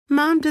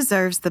Mom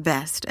deserves the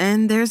best,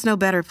 and there's no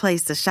better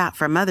place to shop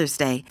for Mother's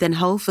Day than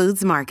Whole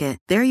Foods Market.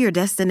 They're your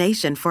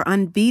destination for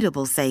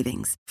unbeatable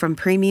savings, from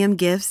premium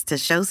gifts to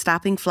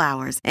show-stopping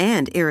flowers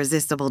and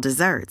irresistible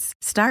desserts.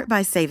 Start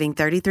by saving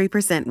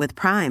 33% with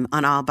Prime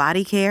on all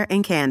body care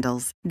and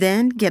candles.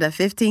 Then get a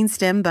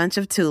 15-stem bunch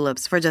of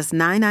tulips for just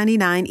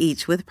 $9.99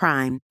 each with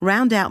Prime.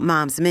 Round out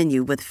Mom's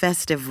menu with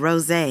festive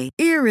rosé,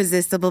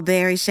 irresistible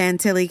berry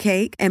chantilly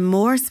cake, and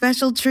more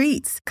special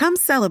treats. Come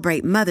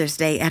celebrate Mother's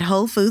Day at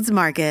Whole Foods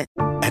Market.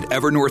 At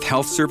Evernorth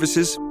Health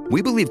Services,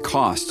 we believe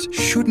costs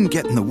shouldn't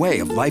get in the way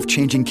of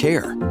life-changing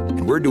care,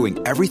 and we're doing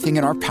everything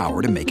in our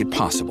power to make it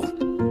possible.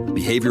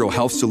 Behavioral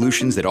health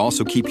solutions that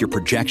also keep your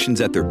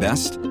projections at their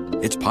best?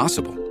 It's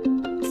possible.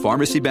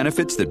 Pharmacy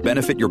benefits that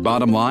benefit your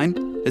bottom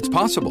line? It's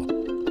possible.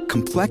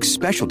 Complex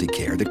specialty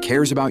care that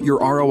cares about your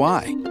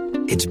ROI?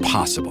 It's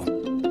possible.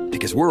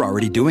 Because we're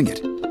already doing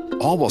it.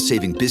 All while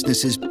saving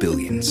businesses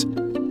billions.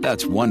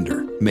 That's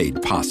Wonder made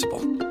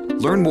possible.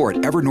 Learn more at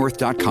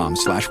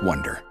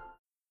evernorth.com/wonder.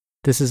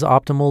 This is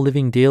Optimal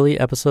Living Daily,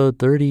 episode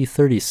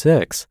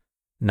 3036,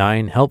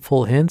 9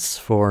 Helpful Hints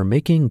for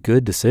Making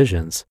Good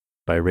Decisions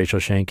by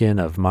Rachel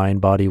Shanken of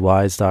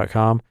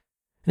MindBodyWise.com.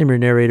 I'm your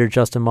narrator,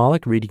 Justin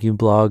Malik, reading you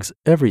blogs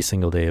every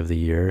single day of the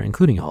year,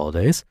 including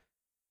holidays.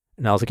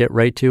 Now let's get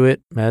right to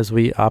it as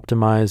we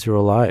optimize your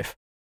life.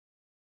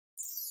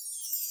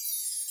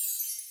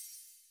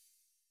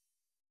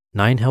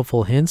 9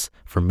 Helpful Hints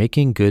for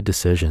Making Good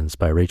Decisions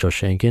by Rachel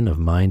Shanken of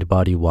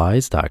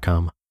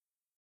MindBodyWise.com.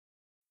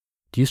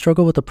 Do you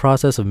struggle with the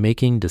process of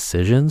making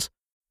decisions?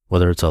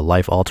 Whether it's a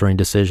life-altering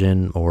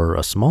decision or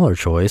a smaller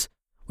choice,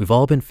 we've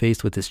all been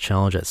faced with this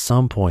challenge at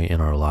some point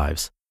in our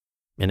lives.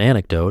 An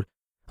anecdote,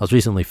 I was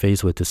recently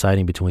faced with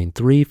deciding between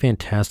 3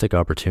 fantastic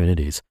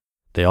opportunities.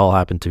 They all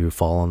happened to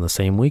fall on the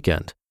same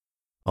weekend.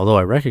 Although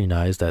I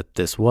recognized that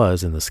this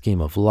was, in the scheme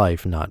of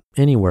life, not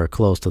anywhere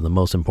close to the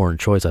most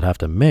important choice I'd have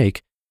to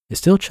make, it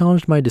still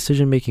challenged my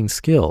decision-making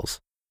skills.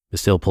 It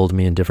still pulled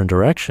me in different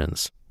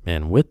directions.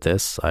 And with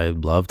this, I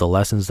loved the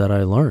lessons that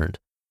I learned.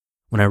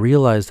 When I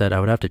realized that I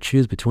would have to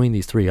choose between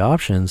these 3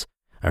 options,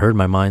 I heard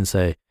my mind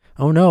say,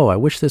 "Oh no, I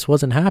wish this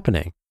wasn't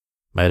happening."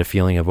 I had a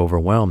feeling of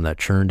overwhelm that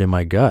churned in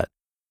my gut.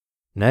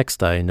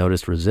 Next, I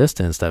noticed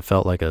resistance that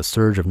felt like a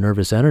surge of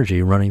nervous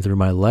energy running through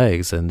my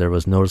legs, and there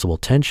was noticeable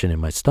tension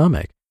in my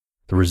stomach.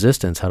 The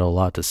resistance had a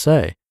lot to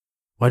say.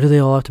 Why do they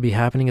all have to be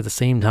happening at the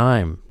same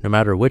time? No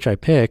matter which I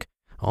pick,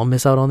 I'll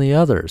miss out on the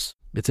others.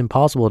 It's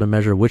impossible to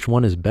measure which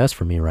one is best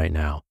for me right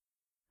now.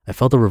 I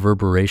felt the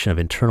reverberation of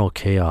internal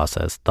chaos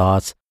as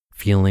thoughts,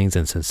 feelings,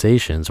 and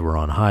sensations were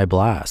on high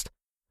blast.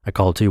 I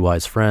called 2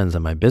 wise friends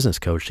and my business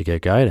coach to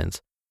get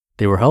guidance.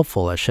 They were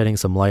helpful at shedding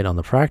some light on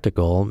the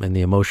practical and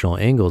the emotional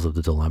angles of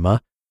the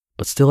dilemma,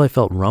 but still I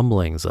felt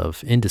rumblings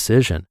of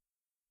indecision.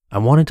 I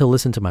wanted to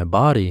listen to my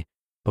body,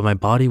 but my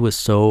body was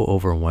so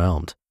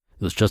overwhelmed.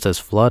 It was just as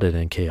flooded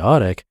and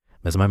chaotic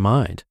as my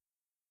mind.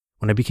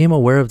 When I became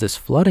aware of this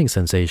flooding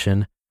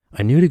sensation,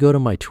 I knew to go to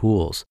my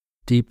tools,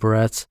 deep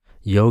breaths,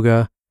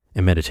 yoga,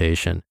 and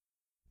meditation.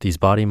 These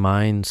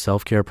body-mind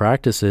self-care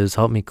practices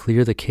helped me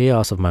clear the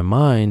chaos of my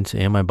mind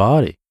and my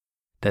body.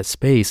 That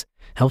space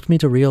helped me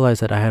to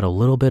realize that I had a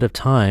little bit of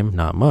time,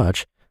 not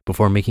much,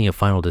 before making a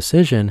final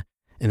decision,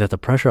 and that the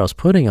pressure I was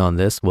putting on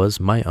this was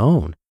my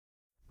own.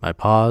 I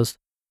paused,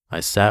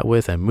 I sat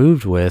with and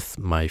moved with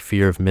my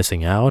fear of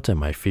missing out and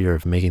my fear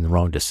of making the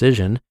wrong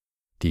decision,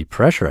 the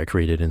pressure I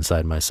created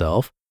inside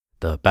myself,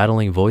 the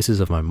battling voices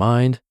of my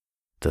mind,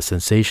 the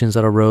sensations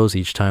that arose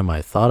each time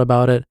I thought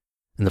about it,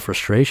 and the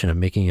frustration of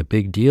making a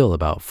big deal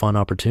about fun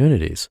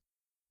opportunities.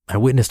 I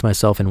witnessed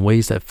myself in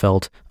ways that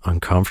felt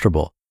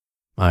uncomfortable.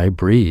 I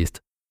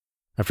breathed.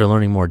 After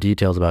learning more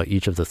details about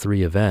each of the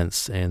 3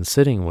 events and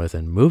sitting with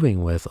and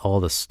moving with all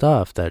the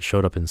stuff that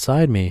showed up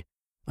inside me,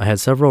 I had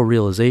several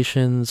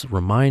realizations,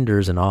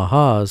 reminders, and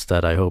ahas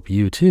that I hope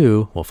you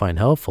too will find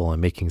helpful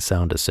in making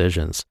sound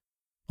decisions.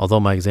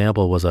 Although my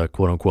example was a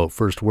quote-unquote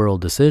first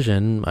world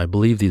decision, I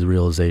believe these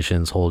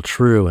realizations hold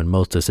true in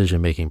most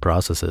decision-making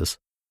processes.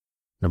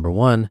 Number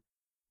 1,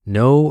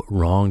 no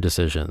wrong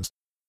decisions.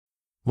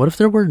 What if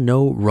there were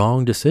no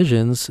wrong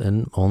decisions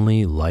and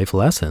only life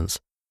lessons?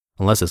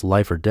 Unless it's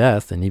life or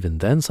death, and even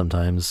then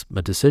sometimes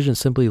a decision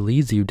simply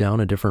leads you down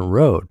a different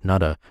road,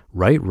 not a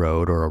right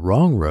road or a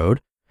wrong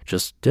road,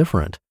 just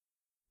different.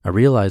 I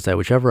realized that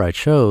whichever I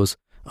chose,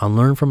 I'll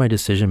learn from my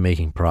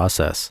decision-making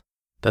process.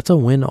 That's a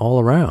win all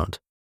around.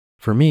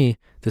 For me,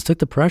 this took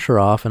the pressure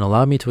off and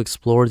allowed me to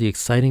explore the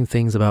exciting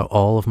things about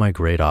all of my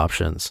great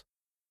options.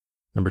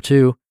 Number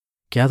 2,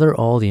 gather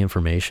all the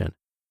information.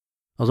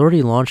 I was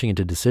already launching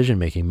into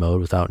decision-making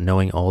mode without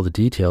knowing all the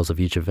details of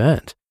each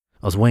event.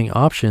 I was weighing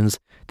options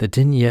that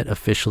didn't yet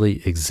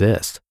officially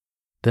exist.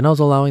 Then I was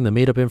allowing the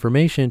made-up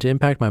information to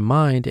impact my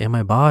mind and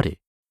my body.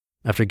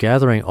 After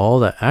gathering all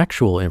the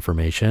actual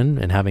information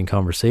and having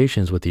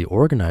conversations with the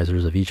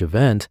organizers of each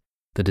event,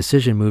 the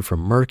decision moved from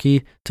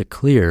murky to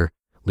clear,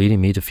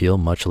 leading me to feel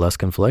much less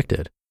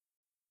conflicted.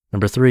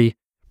 Number 3,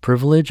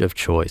 privilege of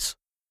choice.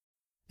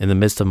 In the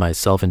midst of my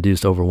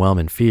self-induced overwhelm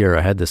and fear,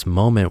 I had this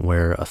moment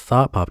where a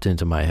thought popped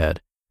into my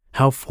head.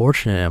 How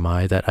fortunate am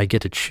I that I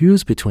get to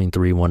choose between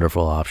three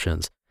wonderful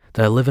options,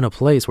 that I live in a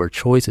place where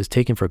choice is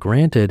taken for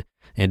granted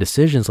and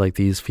decisions like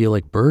these feel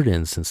like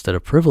burdens instead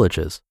of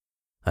privileges.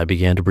 I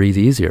began to breathe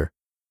easier.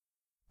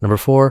 Number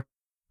 4,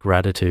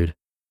 gratitude.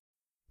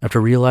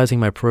 After realizing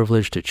my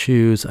privilege to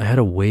choose, I had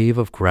a wave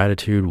of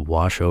gratitude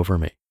wash over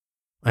me.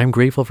 I am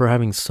grateful for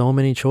having so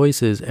many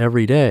choices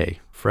every day,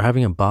 for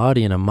having a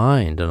body and a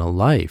mind and a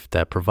life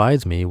that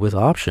provides me with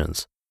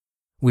options.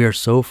 We are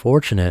so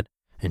fortunate,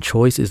 and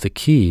choice is the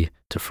key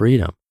to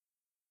freedom.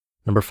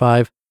 Number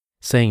 5,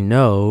 saying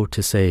no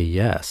to say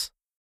yes.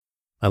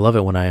 I love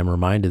it when I am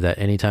reminded that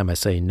anytime I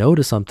say no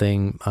to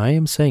something, I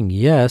am saying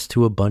yes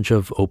to a bunch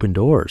of open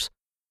doors.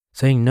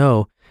 Saying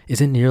no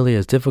isn't nearly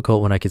as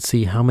difficult when I could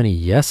see how many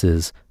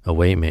yeses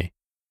await me.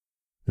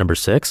 Number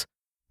 6,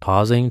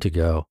 pausing to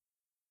go.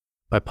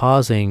 By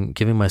pausing,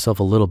 giving myself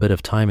a little bit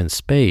of time and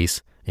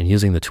space, and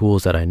using the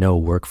tools that I know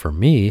work for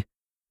me,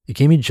 it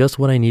gave me just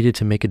what I needed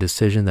to make a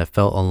decision that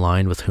felt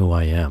aligned with who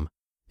I am.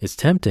 It's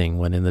tempting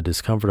when in the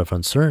discomfort of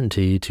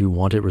uncertainty to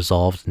want it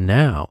resolved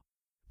now,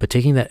 but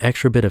taking that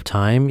extra bit of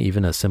time,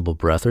 even a simple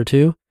breath or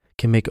two,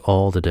 can make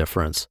all the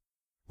difference.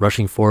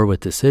 Rushing forward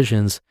with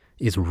decisions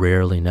is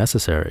rarely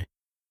necessary.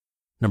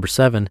 Number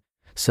 7,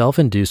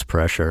 self-induced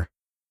pressure.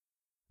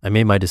 I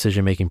made my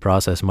decision-making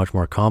process much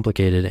more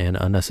complicated and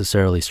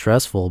unnecessarily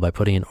stressful by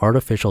putting an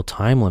artificial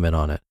time limit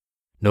on it.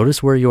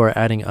 Notice where you are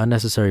adding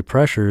unnecessary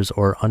pressures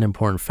or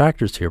unimportant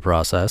factors to your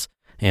process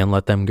and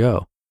let them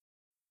go.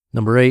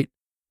 Number 8,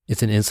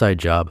 it's an inside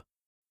job.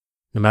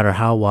 No matter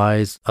how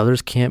wise,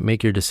 others can't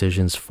make your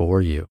decisions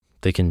for you.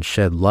 They can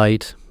shed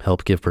light,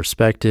 help give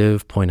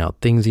perspective, point out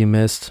things you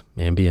missed,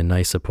 and be a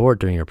nice support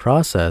during your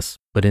process,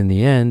 but in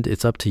the end,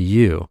 it's up to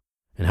you.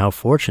 And how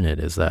fortunate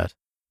is that?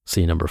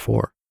 See number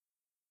 4.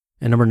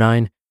 And number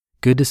 9,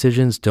 good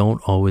decisions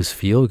don't always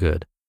feel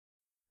good.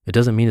 It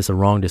doesn't mean it's a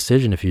wrong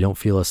decision if you don't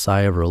feel a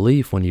sigh of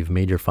relief when you've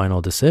made your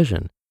final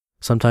decision.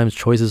 Sometimes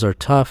choices are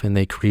tough and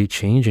they create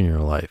change in your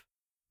life.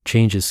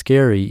 Change is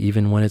scary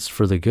even when it's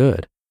for the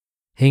good.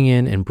 Hang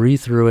in and breathe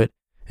through it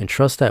and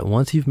trust that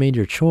once you've made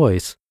your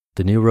choice,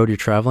 the new road you're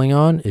traveling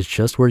on is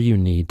just where you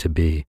need to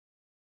be.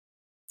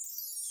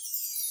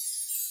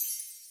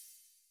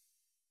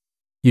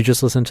 You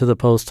just listened to the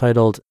post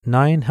titled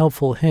 9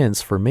 Helpful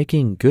Hints for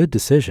Making Good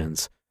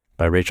Decisions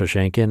by Rachel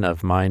Shanken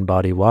of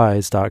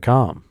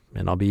MindBodyWise.com.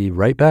 And I'll be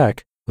right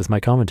back with my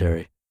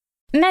commentary.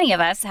 Many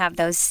of us have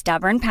those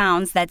stubborn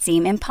pounds that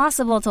seem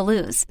impossible to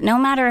lose, no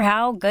matter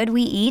how good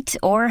we eat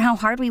or how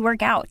hard we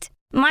work out.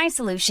 My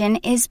solution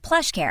is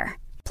PlushCare.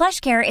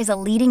 PlushCare is a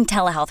leading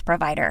telehealth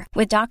provider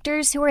with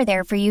doctors who are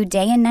there for you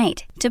day and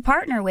night to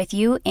partner with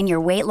you in your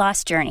weight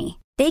loss journey.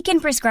 They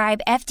can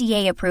prescribe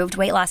FDA-approved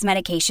weight loss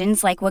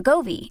medications like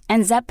Wegovy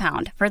and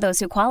Zepbound for those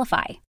who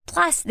qualify.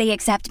 Plus, they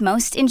accept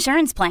most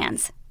insurance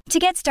plans. To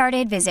get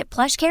started, visit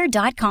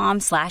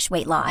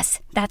plushcare.com/weightloss.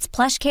 That's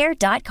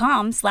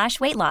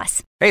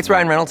plushcare.com/weightloss. Hey, it's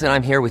Ryan Reynolds, and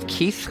I'm here with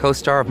Keith,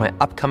 co-star of my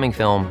upcoming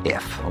film,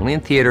 If, only in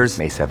theaters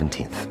May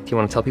 17th. Do you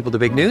want to tell people the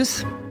big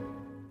news?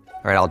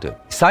 All right, I'll do it.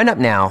 Sign up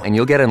now and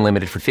you'll get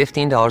unlimited for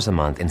 $15 a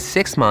month and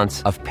 6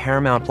 months of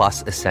Paramount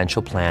Plus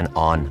Essential Plan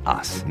on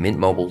us.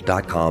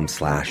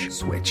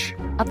 MintMobile.com/switch.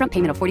 Upfront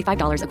payment of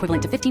 $45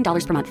 equivalent to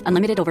 $15 per month.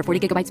 Unlimited over 40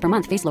 gigabytes per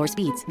month. Face lower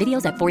speeds.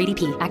 Videos at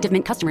 480p. Active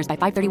Mint customers by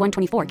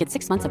 531.24 get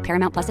 6 months of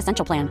Paramount Plus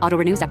Essential Plan. Auto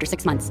renews after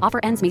 6 months. Offer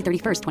ends May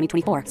 31st,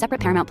 2024.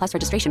 Separate Paramount Plus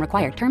registration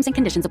required. Terms and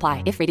conditions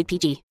apply if rated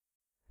PG.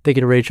 Thank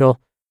you to Rachel.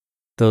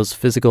 Those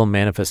physical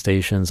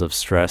manifestations of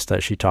stress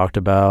that she talked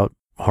about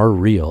are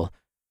real.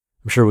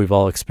 I'm sure we've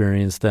all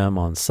experienced them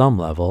on some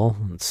level,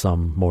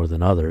 some more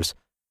than others,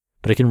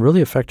 but it can really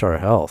affect our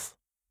health.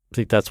 I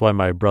think that's why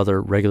my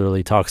brother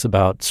regularly talks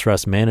about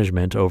stress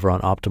management over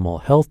on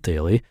Optimal Health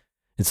Daily.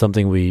 It's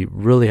something we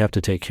really have to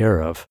take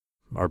care of.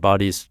 Our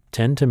bodies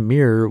tend to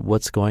mirror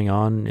what's going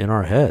on in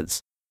our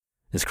heads.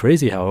 It's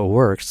crazy how it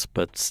works,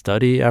 but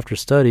study after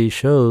study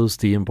shows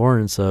the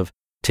importance of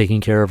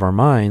taking care of our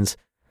minds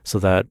so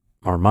that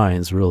our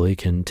minds really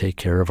can take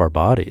care of our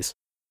bodies.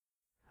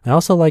 I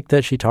also like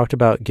that she talked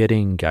about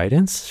getting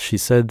guidance. She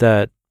said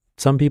that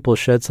some people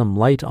shed some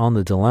light on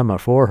the dilemma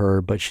for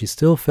her, but she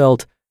still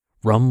felt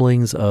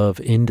rumblings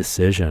of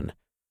indecision.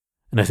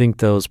 And I think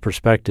those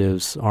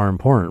perspectives are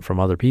important from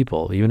other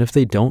people, even if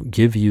they don't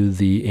give you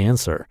the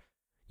answer.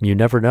 You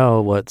never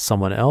know what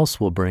someone else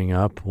will bring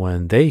up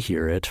when they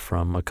hear it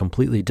from a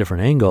completely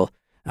different angle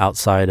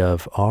outside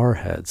of our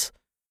heads.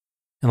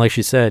 And like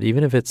she said,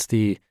 even if it's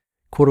the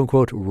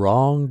quote-unquote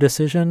wrong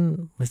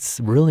decision, it's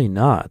really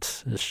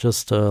not. It's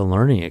just a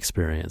learning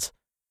experience.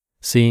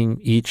 Seeing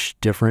each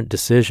different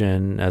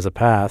decision as a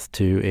path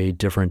to a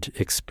different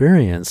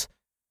experience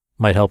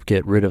might help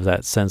get rid of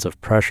that sense of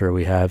pressure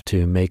we have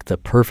to make the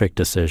perfect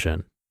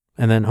decision.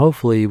 And then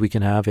hopefully we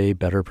can have a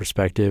better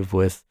perspective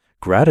with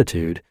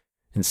gratitude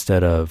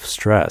instead of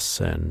stress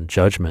and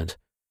judgment.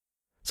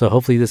 So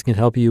hopefully this can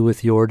help you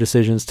with your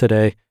decisions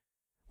today.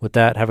 With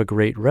that, have a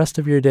great rest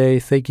of your day.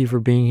 Thank you for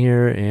being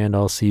here, and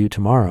I'll see you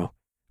tomorrow,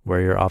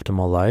 where your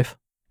optimal life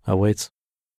awaits.